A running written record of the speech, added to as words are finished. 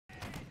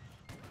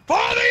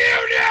For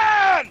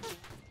the Union!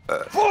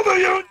 For the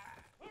Union!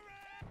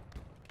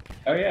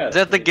 Oh yeah. Is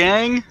that the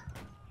gang?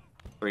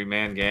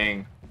 3-man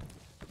gang.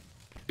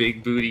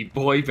 Big booty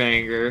boy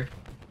banger.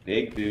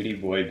 Big booty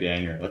boy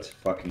banger. Let's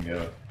fucking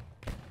go.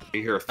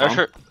 You hear a I thump?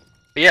 heard,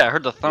 yeah, I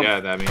heard the thump. Yeah,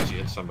 that means you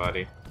hit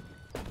somebody.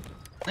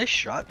 Nice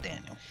shot,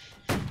 Daniel.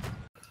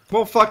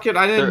 Well, fuck it.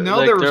 I didn't know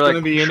like- there was they're gonna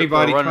like be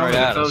anybody running coming.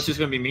 right I at thought it was us. just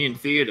gonna be me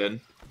and Theoden.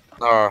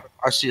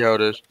 I see how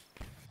it is.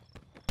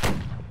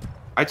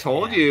 I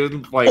told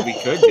you, like, we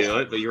could do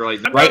it, but you were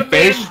like, right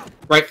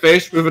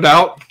face, move it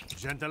out.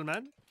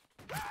 Gentlemen,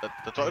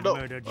 That's all. No.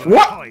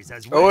 What?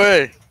 Oh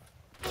wait.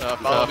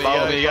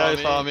 Follow me,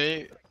 guys. Follow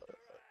me.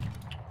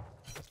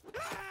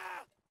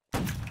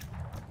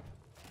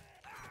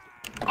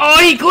 Oh,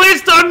 he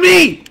glitched on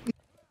me!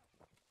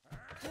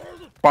 Come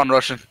on,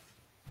 Russian.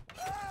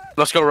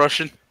 Let's go,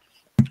 Russian.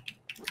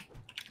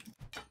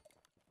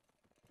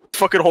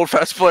 Fucking hold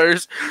fast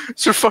players.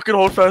 It's your fucking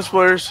hold fast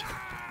players.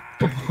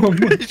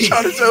 He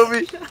shot his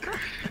Obi.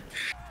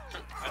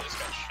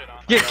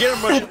 Get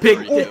him, Russian.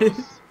 Big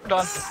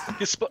Don.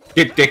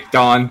 Get dicked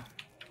on.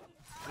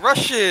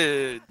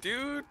 Russian,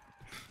 dude.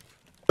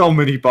 So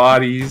many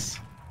bodies.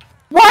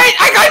 What?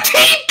 I got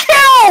team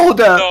killed!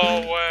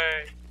 No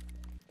way.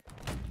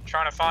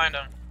 Trying to find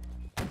him.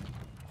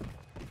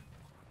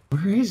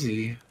 Where is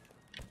he?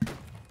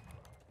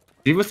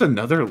 He with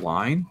another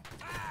line?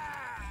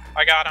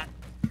 I got him.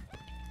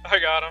 I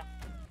got him.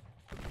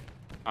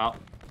 Oh,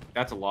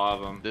 that's a lot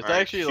of them. This All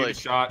right, actually, shoot like- a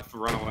shot for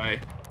run away.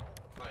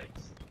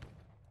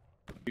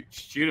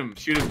 Shoot him,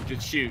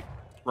 just shoot.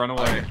 Run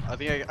away. I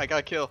think I got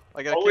a kill.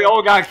 I got a Oh, kill. we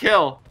all got a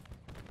kill.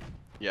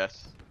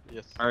 Yes.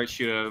 Yes. Alright,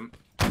 shoot him.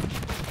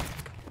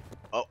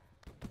 Oh.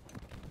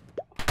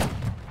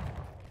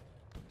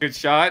 Good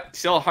shot.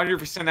 Still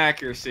 100%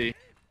 accuracy.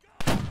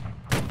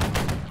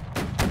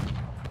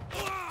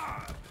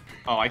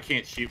 Oh, I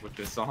can't shoot with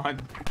this on.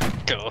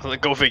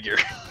 Go figure.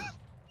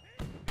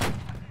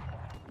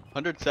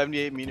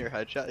 178-meter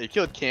headshot. He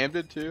killed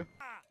Camden too.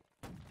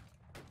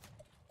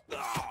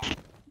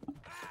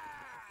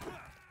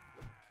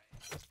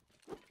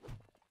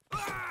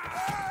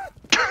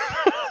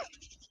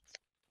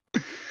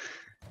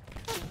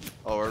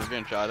 Oh, we're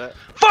getting shot at.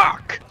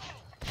 Fuck!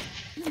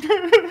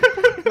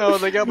 No,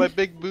 they got my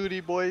big booty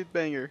boy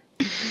banger.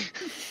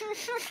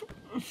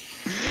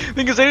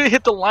 Because they didn't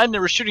hit the line they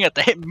were shooting at,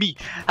 they hit me.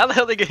 How the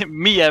hell they get hit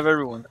me out of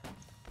everyone?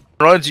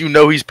 Runs, you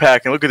know he's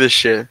packing. Look at this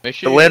shit. Make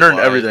sure The you lantern and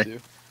lie, everything. too.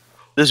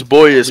 This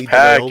boy is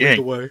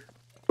packing.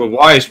 But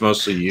why is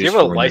mostly Do used you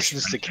have a for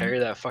license to carry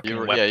that fucking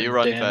weapon? Yeah, you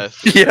run Dan?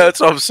 fast. Yeah, that's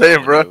what I'm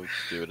saying, bro.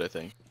 Do it, I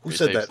think. Who You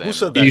said save that? Who stamina.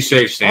 said that? You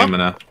save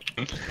stamina.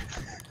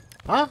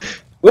 Huh?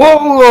 Whoa,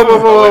 whoa, whoa, whoa,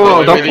 whoa, whoa,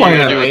 Wait, don't what are point you at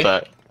gonna do me. with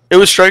that? It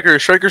was Striker.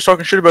 Striker's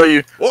talking shit about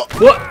you. What?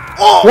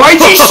 Why'd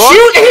you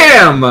shoot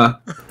him?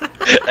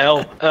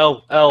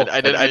 L. I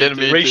didn't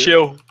mean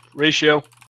to. Ratio.